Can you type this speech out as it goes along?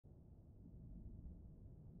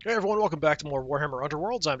Hey everyone, welcome back to more Warhammer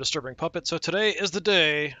Underworlds. I'm DisturbingPuppet. So today is the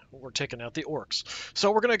day we're taking out the Orcs.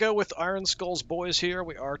 So we're going to go with Ironskull's Boyz here.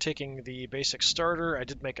 We are taking the basic starter. I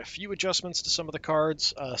did make a few adjustments to some of the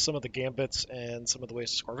cards, some of the gambits, and some of the ways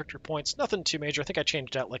to score victory points. Nothing too major. I think I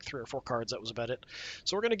changed out like 3 or 4 cards. That was about it.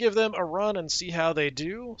 So we're going to give them a run and see how they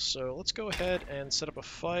do. So let's go ahead and set up a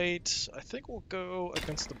fight. I think we'll go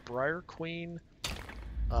against the Briar Queen.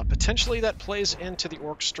 Potentially that plays into the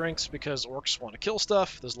Orc strengths because Orcs want to kill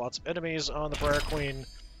stuff. There's lots of enemies on the Briar Queen.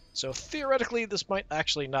 So theoretically, this might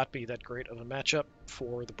actually not be that great of a matchup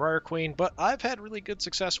for the Briar Queen, but I've had really good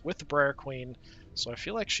success with the Briar Queen, so I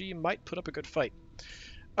feel like she might put up a good fight.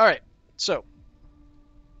 Alright, so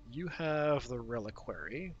you have the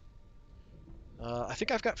Reliquary. I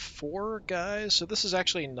think I've got 4 guys, so this is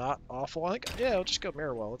actually not awful. I think, yeah, I'll just go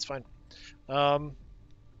Mirrorwell, it's fine.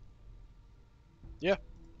 Yeah,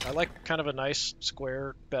 I like kind of a nice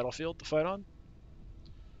square battlefield to fight on.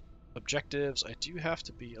 Objectives I do have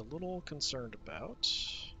to be a little concerned about.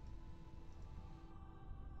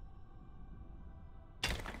 I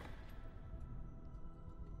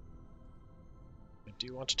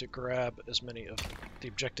do want to grab as many of the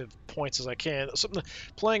objective points as I can.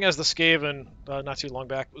 Playing as the Skaven not too long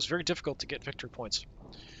back was very difficult to get victory points.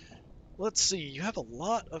 Let's see, you have a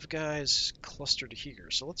lot of guys clustered here,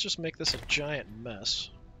 so let's just make this a giant mess.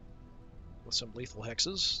 With some lethal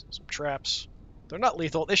hexes, some traps. They're not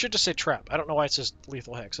lethal. They should just say trap. I don't know why it says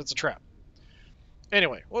lethal hex. It's a trap.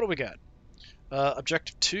 Anyway, what do we got?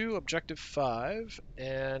 Objective 2, Objective 5,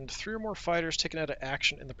 and 3 or more fighters taken out of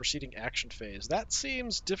action in the preceding action phase. That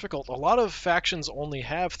seems difficult. A lot of factions only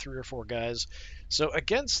have 3 or 4 guys, so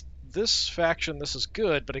against this faction this is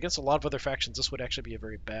good, but against a lot of other factions this would actually be a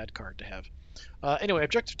very bad card to have. Anyway,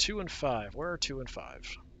 Objective 2 and 5. Where are 2 and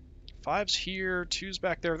 5? 5's here, 2's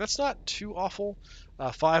back there. That's not too awful.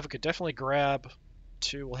 5 we could definitely grab.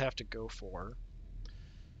 2 we'll have to go for.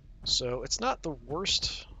 So it's not the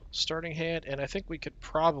worst starting hand, and I think we could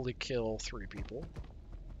probably kill 3 people.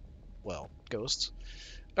 Well, ghosts.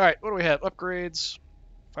 Alright, what do we have? Upgrades.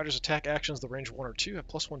 Fighters' attack actions, the range 1 or 2, have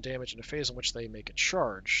 +1 damage in a phase in which they make a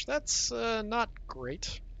charge. That's not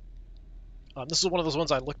great. This is one of those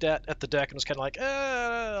ones I looked at the deck and was kind of like,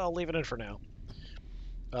 I'll leave it in for now.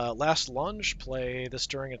 Last lunge, play this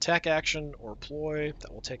during attack action or ploy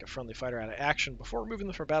that will take a friendly fighter out of action. Before removing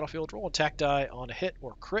them from battlefield, roll attack die on a hit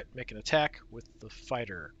or crit, make an attack with the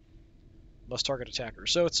fighter. Must target attacker.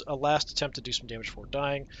 So it's a last attempt to do some damage before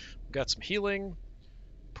dying. We've got some healing,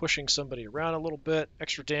 pushing somebody around a little bit,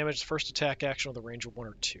 extra damage, first attack action with a range of 1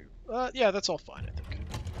 or 2. Yeah, that's all fine, I think.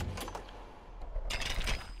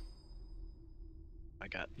 I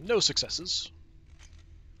got no successes.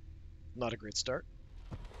 Not a great start.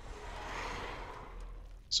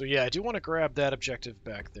 So yeah, I do want to grab that objective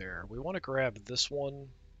back there. We want to grab this one.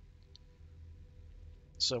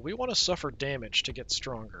 So we want to suffer damage to get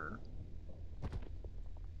stronger.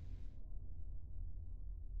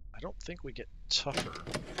 I don't think we get tougher.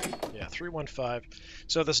 Yeah, 315.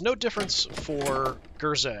 So there's no difference for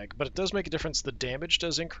Gurzag, but it does make a difference. The damage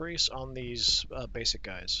does increase on these basic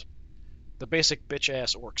guys. The basic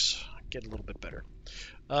bitch-ass orcs get a little bit better.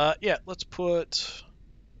 Yeah, let's put...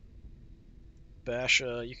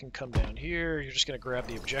 Basha, you can come down here. You're just going to grab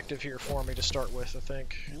the objective here for me to start with, I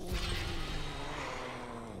think.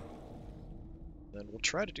 Then we'll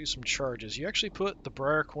try to do some charges. You actually put the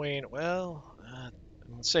Briar Queen, well,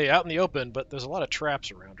 let's say out in the open, but there's a lot of traps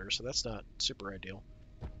around her, so that's not super ideal.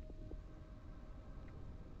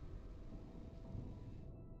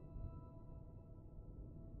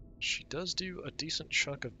 She does do a decent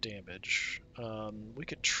chunk of damage. We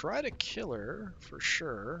could try to kill her, for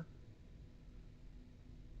sure.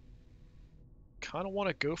 Kind of want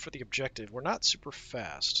to go for the objective. We're not super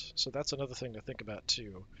fast, so that's another thing to think about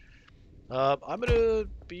too. I'm going to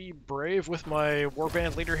be brave with my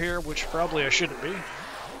warband leader here, which probably I shouldn't be.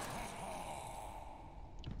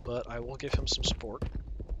 But I will give him some support.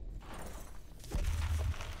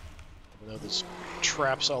 Even though there's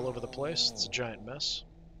traps all over the place, it's a giant mess.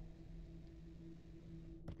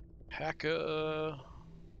 Haka...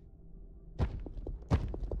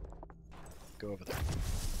 Go over there.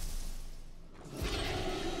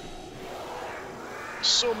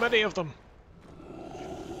 So many of them!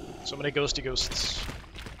 So many ghosty ghosts.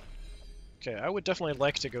 Okay, I would definitely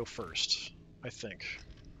like to go first, I think.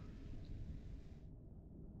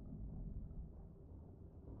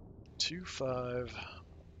 2, 5...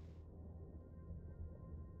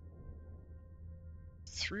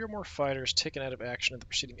 3 or more fighters taken out of action in the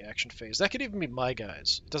preceding action phase. That could even be my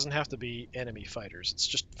guys. It doesn't have to be enemy fighters. It's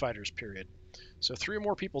just fighters, period. So 3 or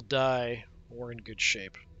more people die we're in good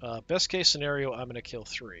shape. Best case scenario, I'm going to kill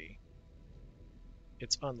 3.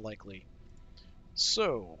 It's unlikely.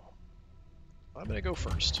 So, I'm going to go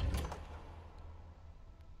first.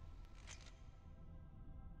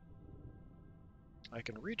 I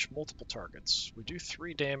can reach multiple targets. We do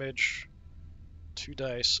 3 damage, 2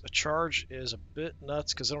 dice. A charge is a bit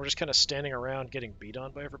nuts because then we're just kind of standing around getting beat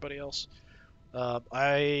on by everybody else.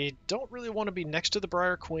 I don't really want to be next to the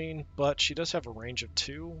Briar Queen, but she does have a range of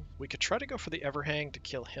 2. We could try to go for the Everhang to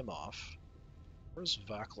kill him off. Where's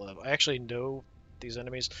Vaclav? I actually know these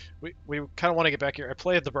enemies. We kind of want to get back here. I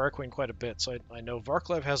played the Briar Queen quite a bit, so I know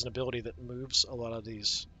Vaclav has an ability that moves a lot of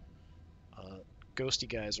these ghosty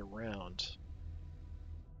guys around.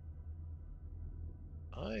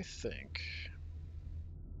 I think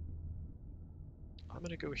I'm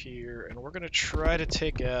going to go here, and we're going to try to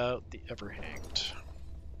take out the Everhanged.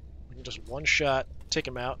 We can just one-shot take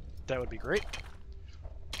him out. That would be great.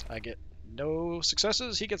 I get no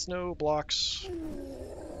successes. He gets no blocks.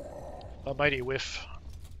 A mighty whiff.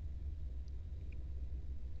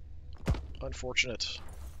 Unfortunate.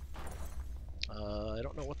 I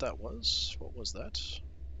don't know what that was. What was that?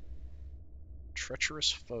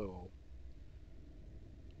 Treacherous foe.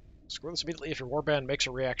 Score this immediately if your warband makes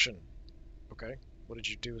a reaction. Okay. What did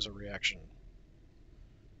you do as a reaction?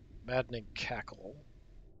 Maddening cackle.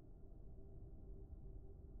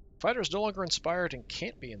 Fighter is no longer inspired and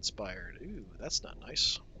can't be inspired. Ooh, that's not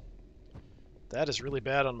nice. That is really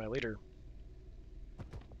bad on my leader.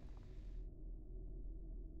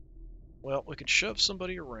 Well, we could shove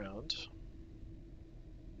somebody around.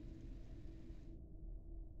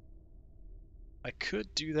 I could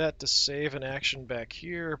do that to save an action back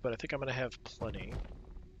here, but I think I'm going to have plenty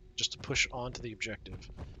just to push on to the objective.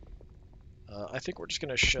 I think we're just going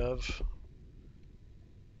to shove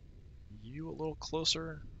you a little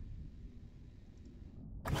closer.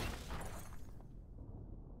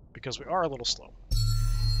 Because we are a little slow.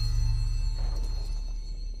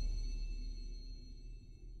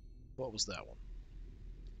 What was that one?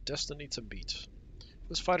 Destiny to beat.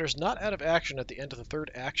 This fighter is not out of action at the end of the 3rd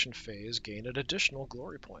action phase. Gain an additional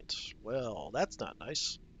glory point. Well, that's not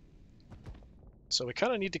nice. So we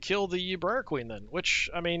kind of need to kill the Briar Queen then, which,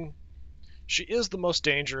 I mean, she is the most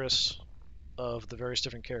dangerous of the various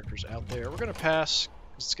different characters out there. We're going to pass,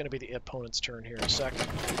 because it's going to be the opponent's turn here in a sec.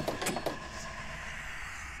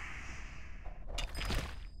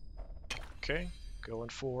 Okay, going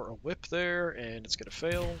for a whip there, and it's going to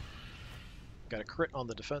fail. Got a crit on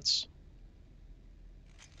the defense.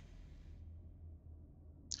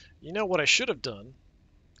 You know what I should have done,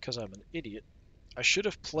 because I'm an idiot, I should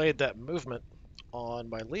have played that movement on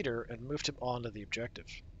my leader and moved him onto the objective.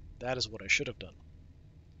 That is what I should have done.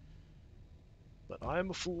 But I'm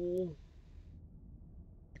a fool.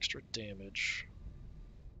 Extra damage.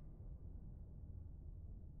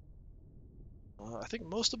 I think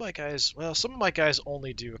most of my guys, well, some of my guys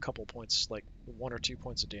only do a couple points, like 1 or 2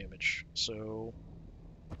 points of damage. So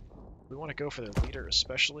we want to go for the leader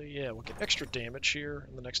especially. Yeah, we'll get extra damage here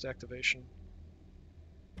in the next activation.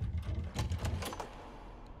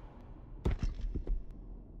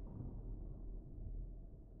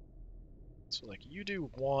 So like you do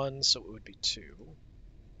 1, so it would be 2.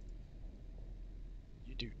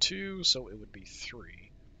 You do 2, so it would be 3.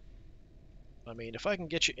 I mean, if I can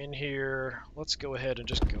get you in here, let's go ahead and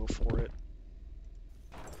just go for it.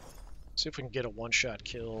 See if we can get a one-shot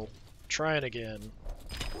kill. Trying again.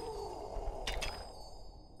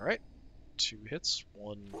 Alright. 2 hits,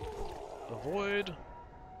 1 avoid.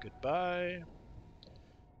 Goodbye.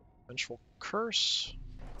 Vengeful Curse.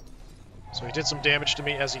 So he did some damage to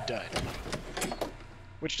me as he died.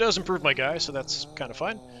 Which does improve my guy, so that's kind of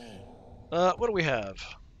fine. What do we have?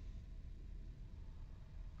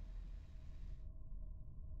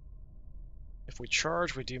 If we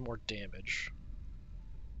charge, we do more damage.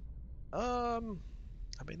 I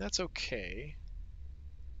mean, that's okay.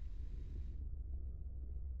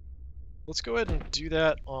 Let's go ahead and do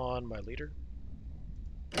that on my leader.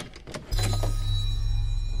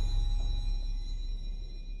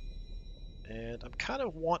 And I'm kind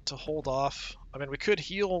of want to hold off. I mean, we could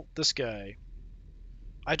heal this guy.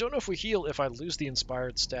 I don't know if we heal if I lose the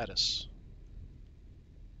inspired status.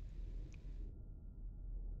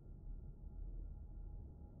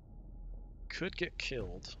 Could get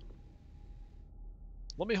killed.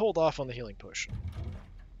 Let me hold off on the healing push.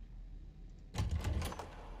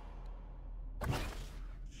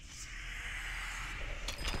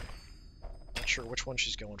 Not sure which one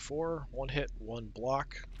she's going for. 1 hit, 1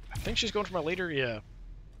 block. I think she's going for my leader, yeah.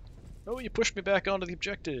 Oh, you pushed me back onto the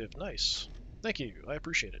objective. Nice. Thank you, I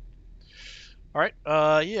appreciate it. Alright,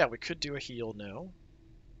 yeah, we could do a heal now.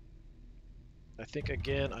 I think,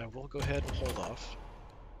 again, I will go ahead and hold off.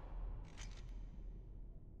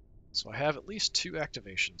 So I have at least 2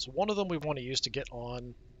 activations. One of them we want to use to get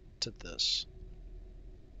on to this.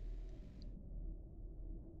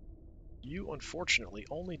 You, unfortunately,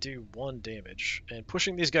 only do 1 damage, and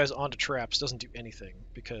pushing these guys onto traps doesn't do anything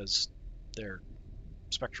because they're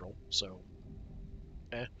spectral, so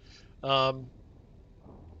eh.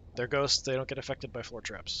 They're ghosts, they don't get affected by floor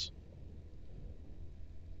traps.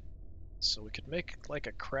 So we could make like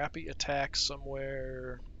a crappy attack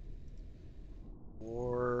somewhere,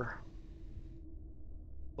 or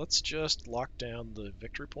let's just lock down the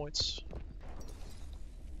victory points.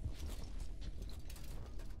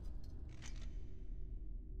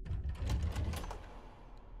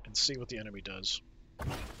 And see what the enemy does.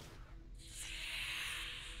 Going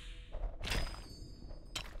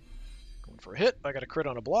for a hit. I got a crit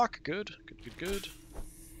on a block. Good, good, good, good.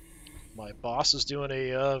 My boss is doing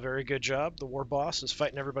a very good job. The war boss is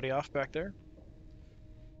fighting everybody off back there.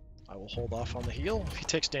 I will hold off on the heal. If he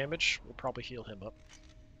takes damage, we'll probably heal him up.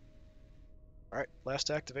 Alright, last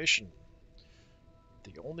activation.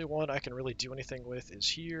 The only one I can really do anything with is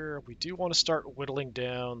here. We do want to start whittling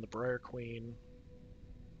down the Briar Queen.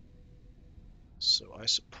 So I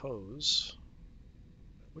suppose...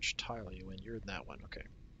 Which tile are you in? You're in that one, okay.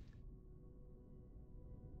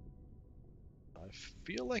 I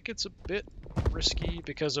feel like it's a bit risky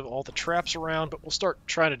because of all the traps around, but we'll start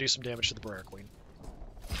trying to do some damage to the Briar Queen.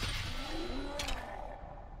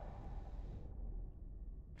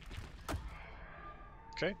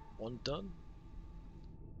 Okay, 1 done.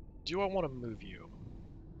 Do I want to move you?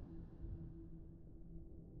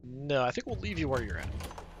 No, I think we'll leave you where you're at.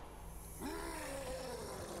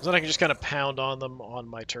 So then I can just kind of pound on them on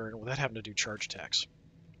my turn without having to do charge attacks.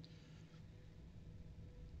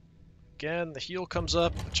 Again, the heal comes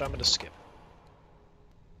up, which I'm going to skip.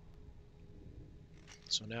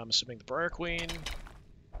 So now I'm assuming the Briar Queen.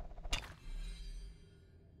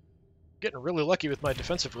 Getting really lucky with my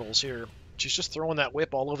defensive rolls here. She's just throwing that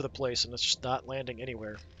whip all over the place and it's just not landing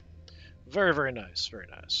anywhere. Very, very nice, very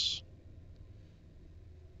nice.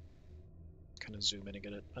 Kind of zoom in and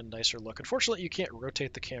get a nicer look. Unfortunately, you can't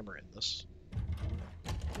rotate the camera in this.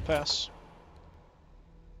 Pass.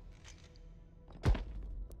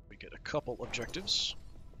 We get a couple objectives.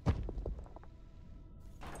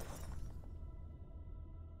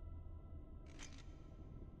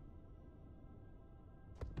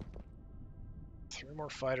 Three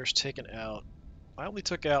more fighters taken out. I only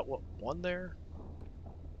took out, what, 1 there?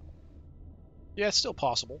 Yeah, it's still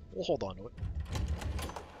possible. We'll hold on to it.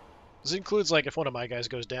 This includes, like, if one of my guys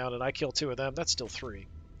goes down and I kill 2 of them, that's still 3.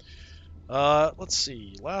 Let's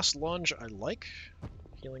see. Last lunge, I like.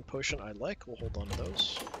 Healing potion, I like. We'll hold on to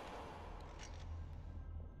those.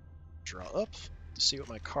 Draw up to see what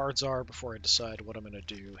my cards are before I decide what I'm going to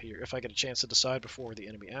do here. If I get a chance to decide before the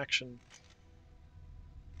enemy action.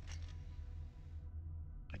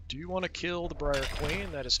 I do want to kill the Briar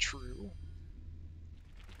Queen, that is true.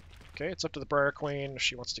 Okay, it's up to the Briar Queen if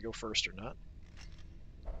she wants to go first or not.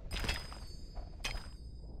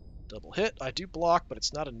 Double hit. I do block, but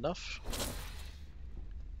it's not enough.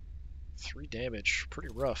 3 damage. Pretty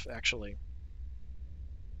rough, actually.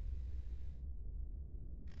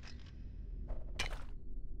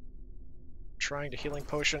 Trying to healing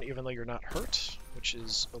potion even though you're not hurt, which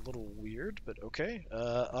is a little weird, but okay.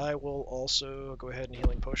 I will also go ahead and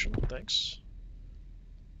healing potion. Thanks.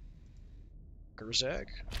 Gerzag.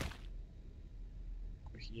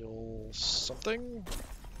 Heal something.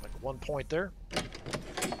 Like 1 point there.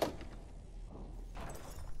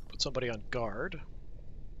 Put somebody on guard.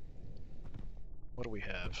 What do we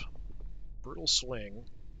have? Brutal Swing.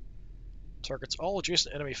 Targets all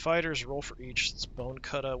adjacent enemy fighters. Roll for each. It's Bone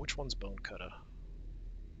Kutta. Which one's Bone Kutta?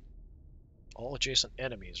 All adjacent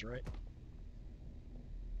enemies, right?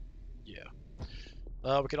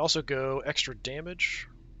 Yeah. We could also go extra damage.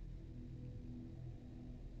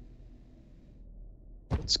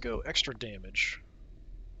 Let's go extra damage.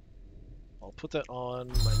 I'll put that on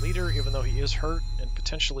my leader, even though he is hurt and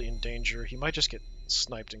potentially in danger. He might just get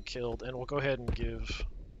sniped and killed, and we'll go ahead and give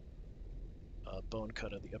Bone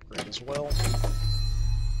Kutta the upgrade as well.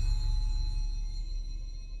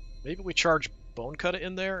 Maybe we charge Bone Kutta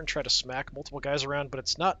in there and try to smack multiple guys around, but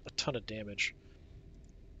it's not a ton of damage.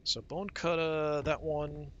 So Bone Kutta, that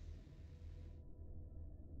one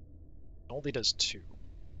only does 2.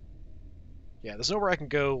 Yeah, there's nowhere I can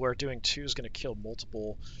go where doing 2 is going to kill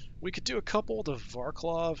multiple. We could do a couple to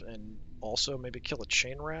Varklov and also maybe kill a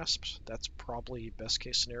Chain Rasp. That's probably best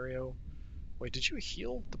case scenario. Wait, did you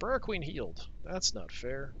heal? The Briar Queen healed. That's not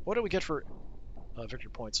fair. What do we get for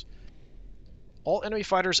victory points? All enemy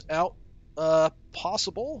fighters out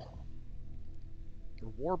Possible.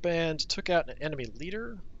 Your warband took out an enemy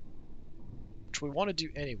leader, which we want to do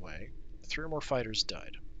anyway. 3 or more fighters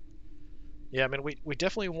died. Yeah, I mean, we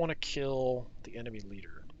definitely want to kill the enemy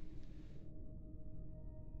leader.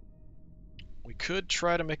 We could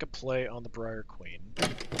try to make a play on the Briar Queen.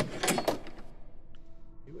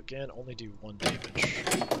 You, again, only do 1 damage.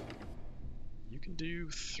 You can do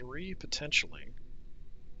 3, potentially.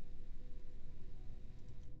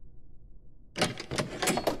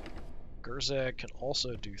 Gurzag can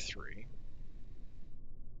also do 3.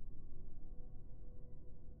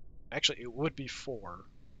 Actually, it would be 4.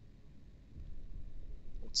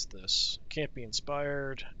 What's this? Can't be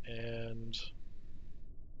inspired, and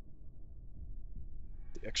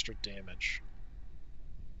the extra damage.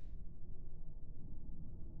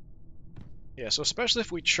 Yeah, so especially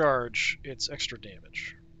if we charge, it's extra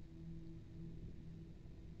damage.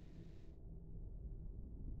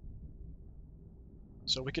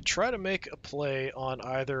 So we could try to make a play on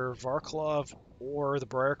either Varklov or the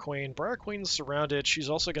Briar Queen. Briar Queen's surrounded. She's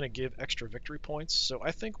also going to give extra victory points, so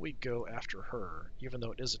I think we go after her, even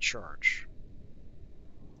though it is a charge.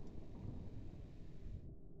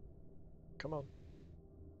 Come on.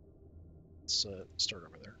 Let's start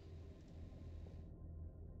over there.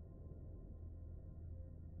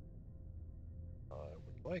 I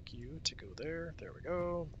would like you to go there. There we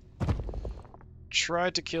go. Try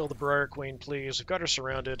to kill the Briar Queen, please. We've got her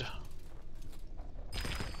surrounded.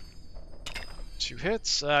 2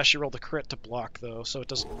 hits. She rolled a crit to block, though, so it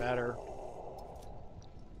doesn't matter.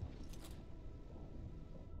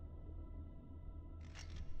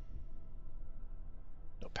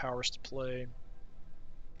 No powers to play.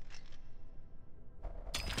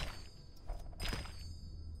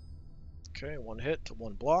 Okay, 1 hit to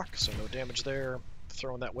 1 block, so no damage there.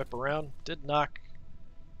 Throwing that whip around. Did knock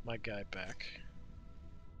my guy back.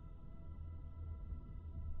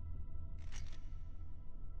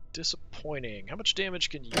 Disappointing. How much damage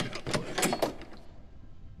can you output?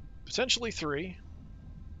 Potentially 3.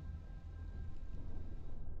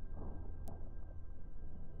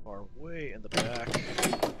 Are way in the back.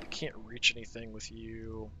 I can't reach anything with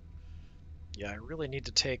you. Yeah, I really need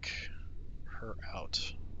to take her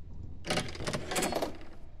out.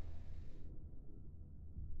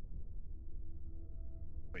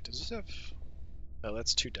 Wait, does this have... Oh,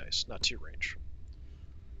 that's 2 dice, not 2 range.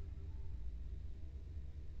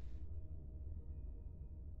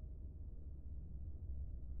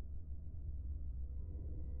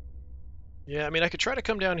 Yeah, I mean, I could try to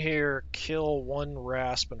come down here, kill 1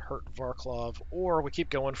 Rasp and hurt Varklov, or we keep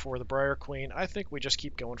going for the Briar Queen. I think we just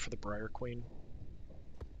keep going for the Briar Queen.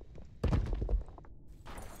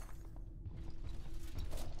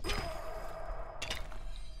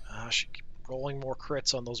 She keep rolling more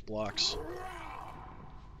crits on those blocks.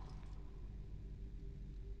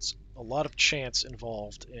 It's a lot of chance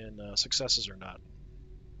involved in successes or not.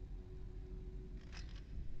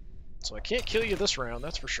 So I can't kill you this round,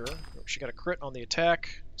 that's for sure. She got a crit on the attack,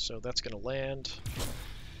 so that's going to land.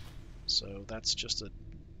 So that's just a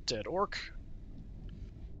dead orc.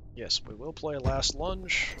 Yes, we will play a last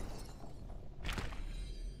lunge.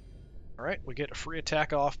 Alright, we get a free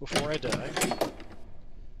attack off before I die.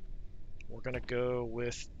 We're going to go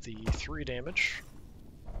with the 3 damage.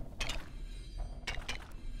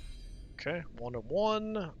 Okay,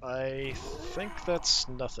 1-1. I think that's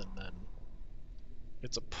nothing then.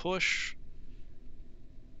 It's a push.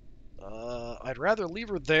 I'd rather leave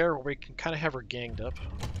her there where we can kind of have her ganged up.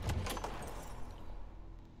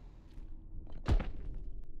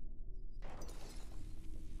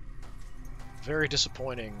 Very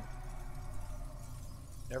disappointing.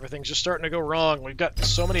 Everything's just starting to go wrong. We've got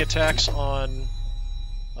so many attacks on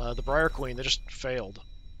the Briar Queen, they just failed.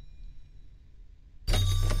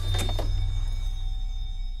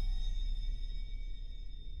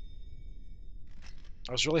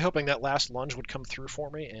 I was really hoping that last lunge would come through for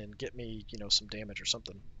me and get me, you know, some damage or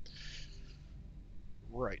something.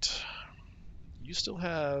 Right. You still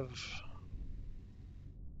have...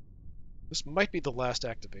 This might be the last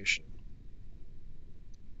activation.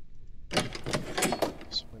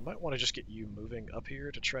 So we might want to just get you moving up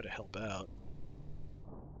here to try to help out.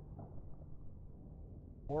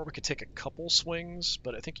 Or we could take a couple swings,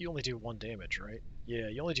 but I think you only do 1 damage, right? Yeah,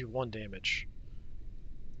 you only do 1 damage.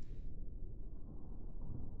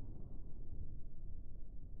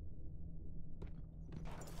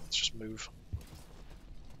 Let's just move.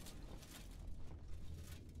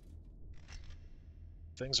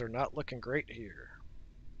 Things are not looking great here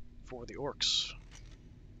for the orcs.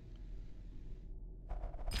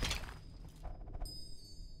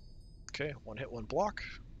 Okay, 1 hit, 1 block.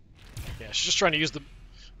 Yeah, she's just trying to use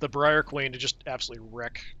the the Briar Queen to just absolutely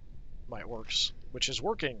wreck my orcs, which is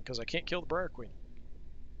working because I can't kill the Briar Queen.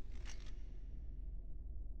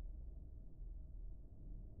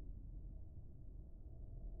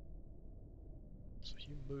 So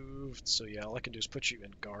you moved, so yeah, all I can do is put you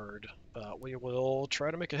in guard. We will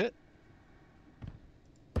try to make a hit.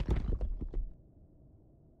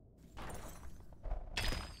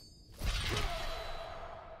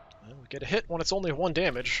 And we get a hit when it's only 1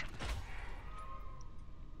 damage.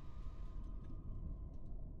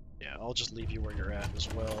 Yeah, I'll just leave you where you're at as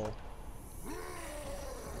well.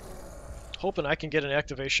 Hoping I can get an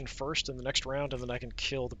activation first in the next round, and then I can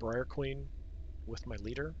kill the Briar Queen with my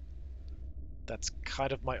leader. That's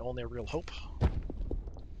kind of my only real hope.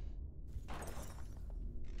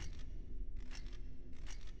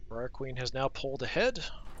 Briar Queen has now pulled ahead.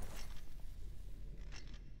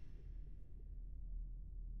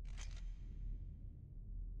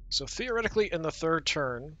 So theoretically, in the 3rd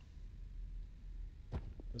turn,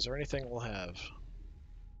 is there anything we'll have?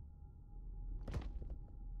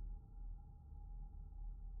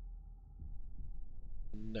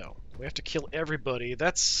 No. We have to kill everybody.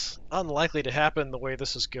 That's unlikely to happen the way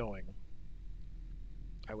this is going,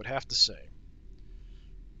 I would have to say.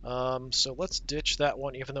 So let's ditch that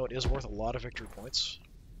one, even though it is worth a lot of victory points.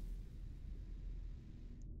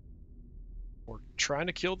 We're trying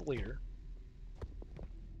to kill the leader.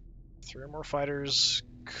 3 or more fighters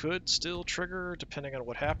could still trigger, depending on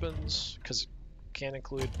what happens, because it can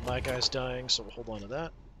include my guys dying, so we'll hold on to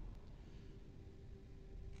that.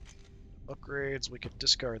 Upgrades, we could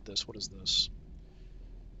discard this. What is this?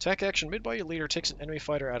 Attack action made by your leader takes an enemy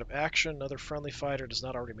fighter out of action. Another friendly fighter does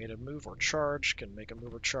not already made a move or charge, can make a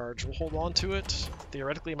move or charge. We'll hold on to it.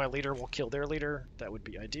 Theoretically, my leader will kill their leader. That would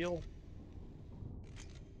be ideal.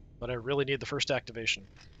 But I really need the first activation.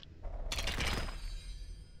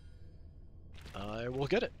 I will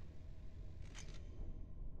get it.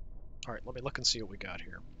 Alright, let me look and see what we got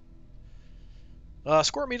here.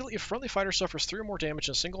 Score immediately if a friendly fighter suffers 3 or more damage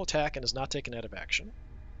in a single attack and is not taken out of action.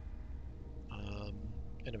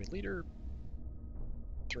 Enemy leader.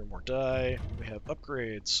 3 or more die. We have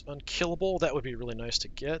upgrades. Unkillable, that would be really nice to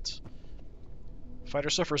get.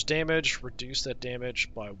 Fighter suffers damage, reduce that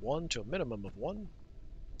damage by 1 to a minimum of 1.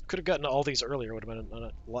 Could have gotten all these earlier, would have been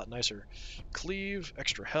a lot nicer. Cleave,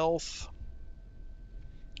 extra health.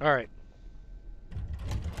 Alright.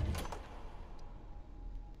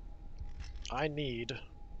 I need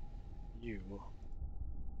you.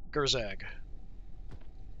 Gerzag.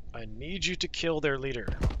 I need you to kill their leader.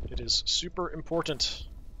 It is super important.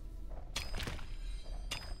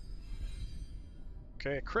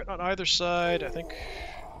 Okay, a crit on either side, I think.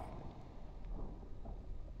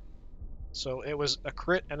 So it was a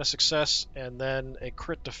crit and a success, and then a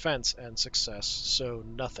crit defense and success, so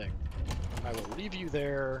nothing. I will leave you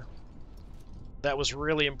there. That was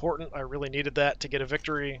really important. I really needed that to get a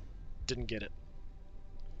victory. Didn't get it.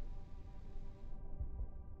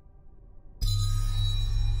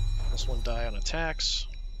 This one die on attacks.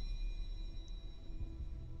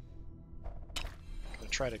 Gonna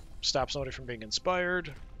try to stop somebody from being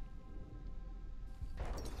inspired.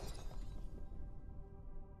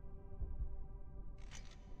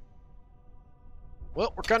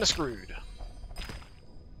 Well, we're kind of screwed.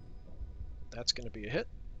 That's gonna be a hit.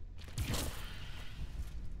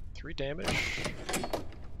 3 damage.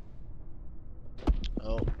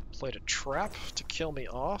 Oh, played a trap to kill me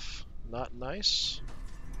off. Not nice.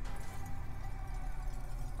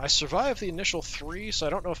 I survived the initial 3, so I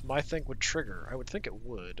don't know if my thing would trigger. I would think it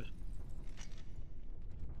would.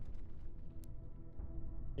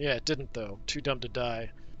 Yeah, it didn't though. Too dumb to die.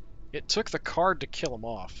 It took the card to kill him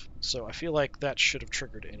off, so I feel like that should have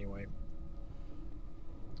triggered anyway.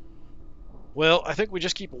 Well, I think we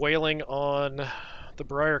just keep wailing on the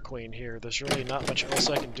Briar Queen here. There's really not much else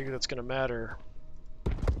I can do that's going to matter.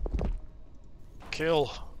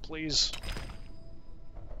 Kill, please.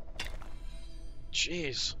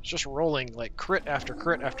 Jeez, just rolling like crit after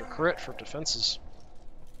crit after crit for defenses.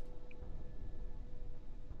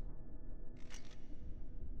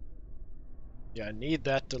 Yeah, I need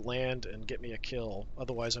that to land and get me a kill,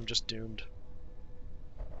 otherwise I'm just doomed.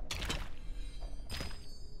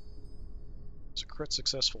 It's a crit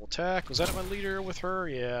successful attack. Was that my leader with her?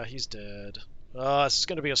 Yeah, he's dead. This is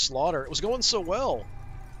going to be a slaughter. It was going so well.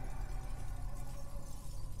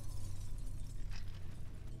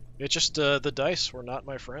 It just, the dice were not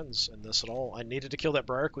my friends in this at all. I needed to kill that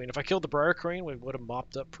Briar Queen. If I killed the Briar Queen, we would have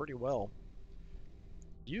mopped up pretty well.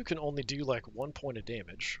 You can only do like 1 point of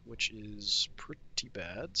damage, which is pretty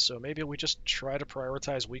bad. So maybe we just try to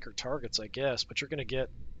prioritize weaker targets, I guess. But you're going to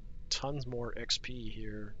get tons more XP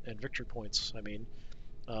here, and victory points, I mean.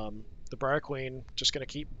 The Briar Queen just going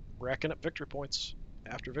to keep racking up victory points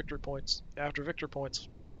after victory points after victory points.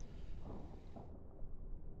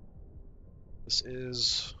 This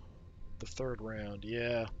is the third round.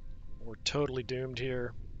 Yeah, we're totally doomed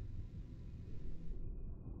here.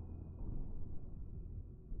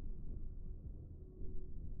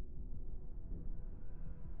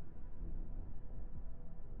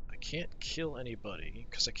 I can't kill anybody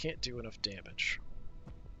because I can't do enough damage.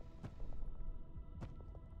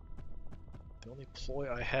 The only ploy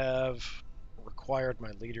I have required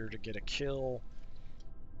my leader to get a kill.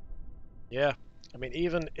 Yeah, I mean,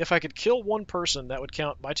 even if I could kill one person, that would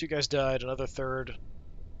count. My two guys died, another third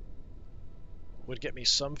would get me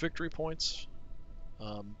some victory points,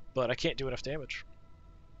 but I can't do enough damage.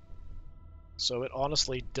 So it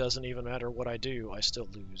honestly doesn't even matter what I do, I still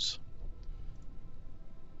lose.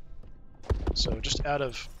 So just out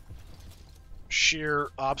of sheer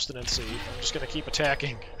obstinacy, I'm just going to keep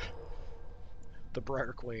attacking the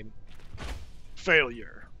Briar Queen.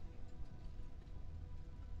 Failure.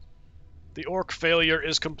 The Orc failure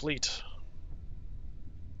is complete.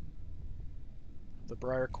 The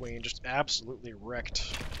Briar Queen just absolutely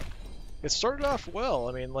wrecked. It started off well.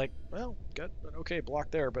 I mean, like, well, got an okay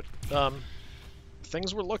block there, but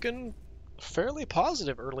things were looking fairly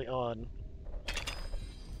positive early on.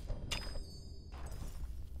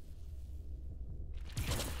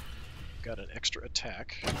 Got an extra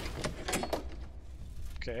attack.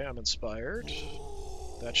 Okay, I'm inspired.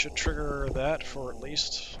 That should trigger that for at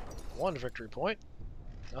least one victory point.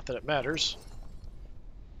 Not that it matters.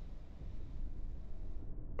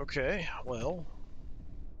 Okay, well,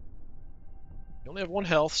 you only have 1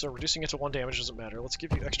 health, so reducing it to 1 damage doesn't matter. Let's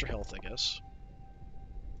give you extra health, I guess.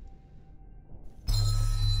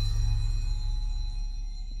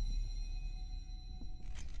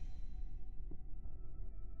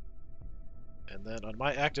 And then on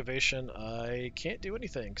my activation, I can't do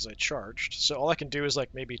anything because I charged. So all I can do is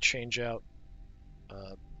like maybe change out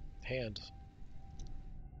hand.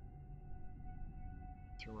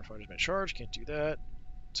 3 more fighters may charge, can't do that.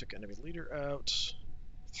 Took enemy leader out.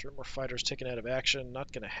 3 more fighters taken out of action,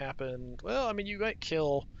 not gonna happen. Well, I mean, you might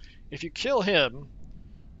kill. If you kill him,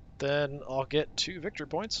 then I'll get 2 victory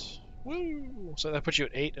points. Woo! So that puts you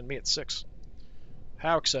at 8 and me at 6.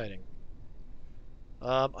 How exciting.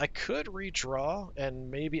 I could redraw, and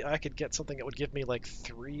maybe I could get something that would give me like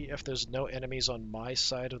 3 if there's no enemies on my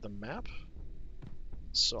side of the map.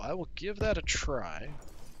 So I will give that a try.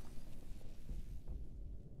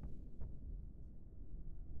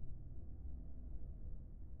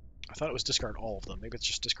 I thought it was discard all of them. Maybe it's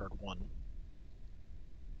just discard 1.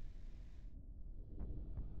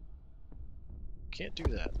 Can't do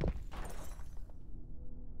that.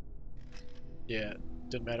 Yeah,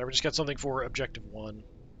 didn't matter. We just got something for objective 1.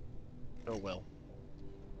 Oh well.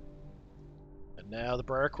 And now the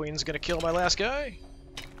Briar Queen's gonna kill my last guy.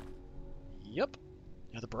 Yep.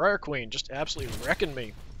 Yeah, the Briar Queen just absolutely wrecking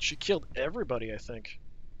me. She killed everybody, I think.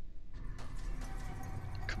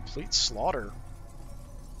 Complete slaughter.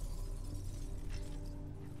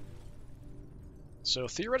 So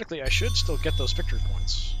theoretically, I should still get those victory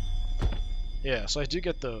points. Yeah, so I do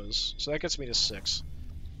get those. So that gets me to 6.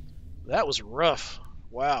 That was rough.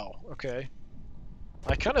 Wow, okay.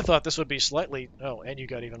 I kind of thought this would be slightly... Oh, and you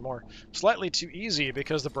got even more. Slightly too easy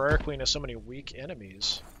because the Briar Queen has so many weak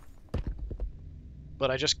enemies.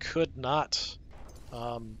 But I just could not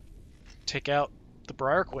take out the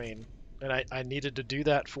Briar Queen. And I needed to do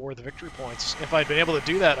that for the victory points. If I'd been able to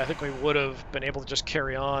do that, I think we would have been able to just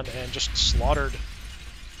carry on and just slaughtered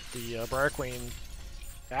the Briar Queen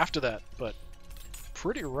after that. But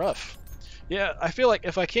pretty rough. Yeah, I feel like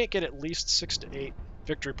if I can't get at least 6 to 8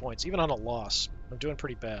 victory points, even on a loss, I'm doing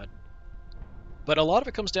pretty bad. But a lot of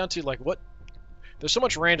it comes down to, like, what... There's so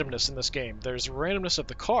much randomness in this game. There's randomness of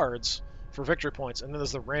the cards for victory points, and then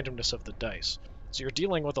there's the randomness of the dice. So you're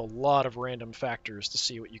dealing with a lot of random factors to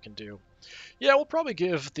see what you can do. Yeah, we'll probably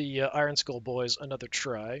give the Ironskull boys another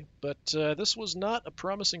try, but this was not a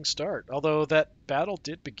promising start, although that battle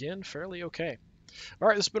did begin fairly okay. All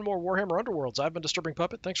right, this has been more Warhammer Underworlds. I've been Disturbing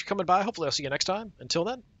Puppet. Thanks for coming by. Hopefully I'll see you next time. Until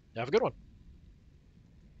then, have a good one.